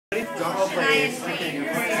Donald, please.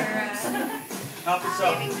 Help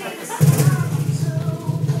yourself.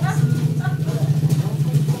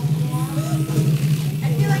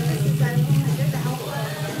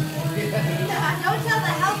 Don't tell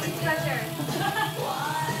the health inspector.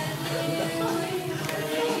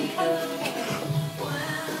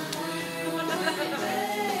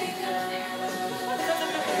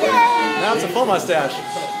 Now it's a full mustache.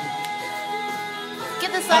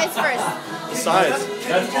 Get the sides first. The sides.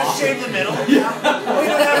 That's just shave the middle. Oh, you don't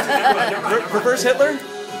have to. Never mind. Reverse Hitler? Do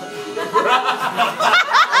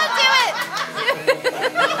it.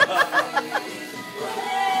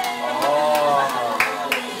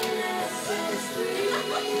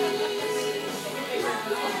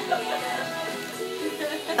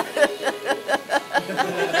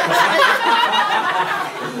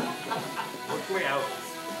 Work your way out.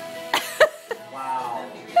 Wow.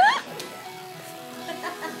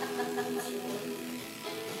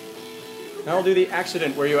 Now we'll do the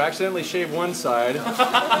accident where you accidentally shave one side. I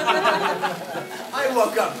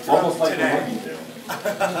woke up drunk Almost like today. the monkey do.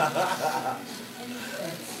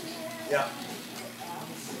 Yeah.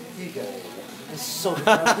 It's so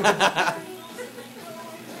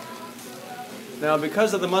Now,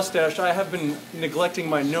 because of the mustache, I have been neglecting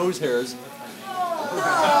my nose hairs.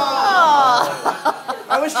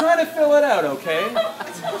 I was trying to fill it out, okay?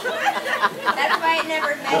 That's why it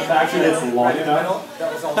never The met. fact that it's long enough.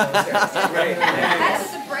 That was all those hairs. Great.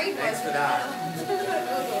 That's the brave Thanks one. for that.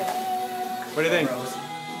 What do you think?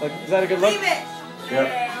 Is that a good look? Leave it. Yep.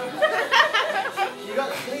 You got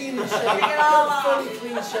clean shave. Take it all off. Fully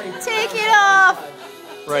clean shave. Take it off.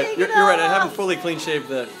 Right, Take you're it right. I off. haven't fully clean shaved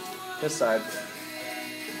this side.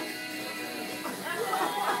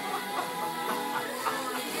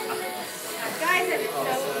 Guys have it so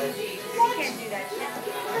easy. You can't do that shit.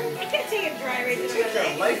 I can't take a dry razor to Take my your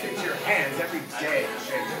leg. life into your hands every day.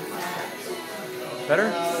 Better?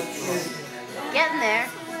 Getting there.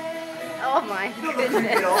 Oh my You don't look creepy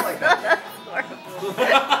goodness. at all like that. That's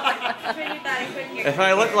what you thought I couldn't get. If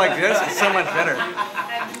I look like this, it's so much better. I'm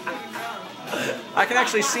proven wrong. I can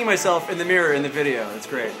actually see myself in the mirror in the video. It's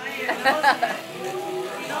great.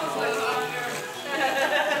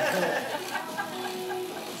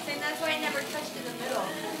 And that's why I never touched in the middle.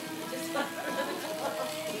 Just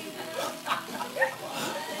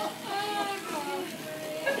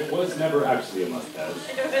It was never actually a mustache.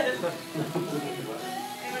 it was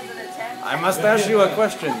an attempt. I must ask you a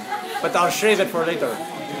question, but I'll shave it for later.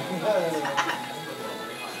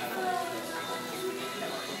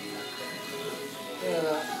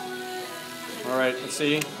 All right, let's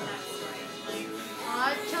see.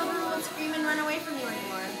 Aw, children won't scream and run away from you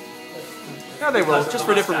anymore. No, they will, just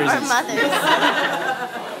for different Our reasons. mothers.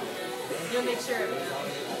 You'll make sure of it.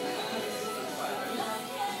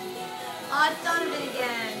 Aw, it's Donovan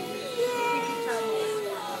again. Creepy trouble.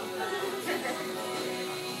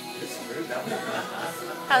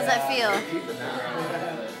 How's that feel?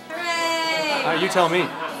 Hooray! You tell me.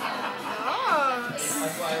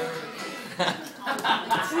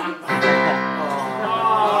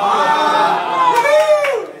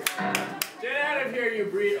 Get out of here, you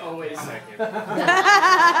breed. Oh, wait a second.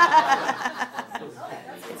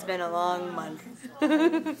 It's been a long month. Okay,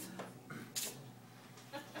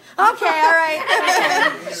 all right.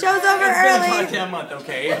 Show's over early. Goddamn month,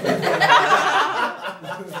 okay?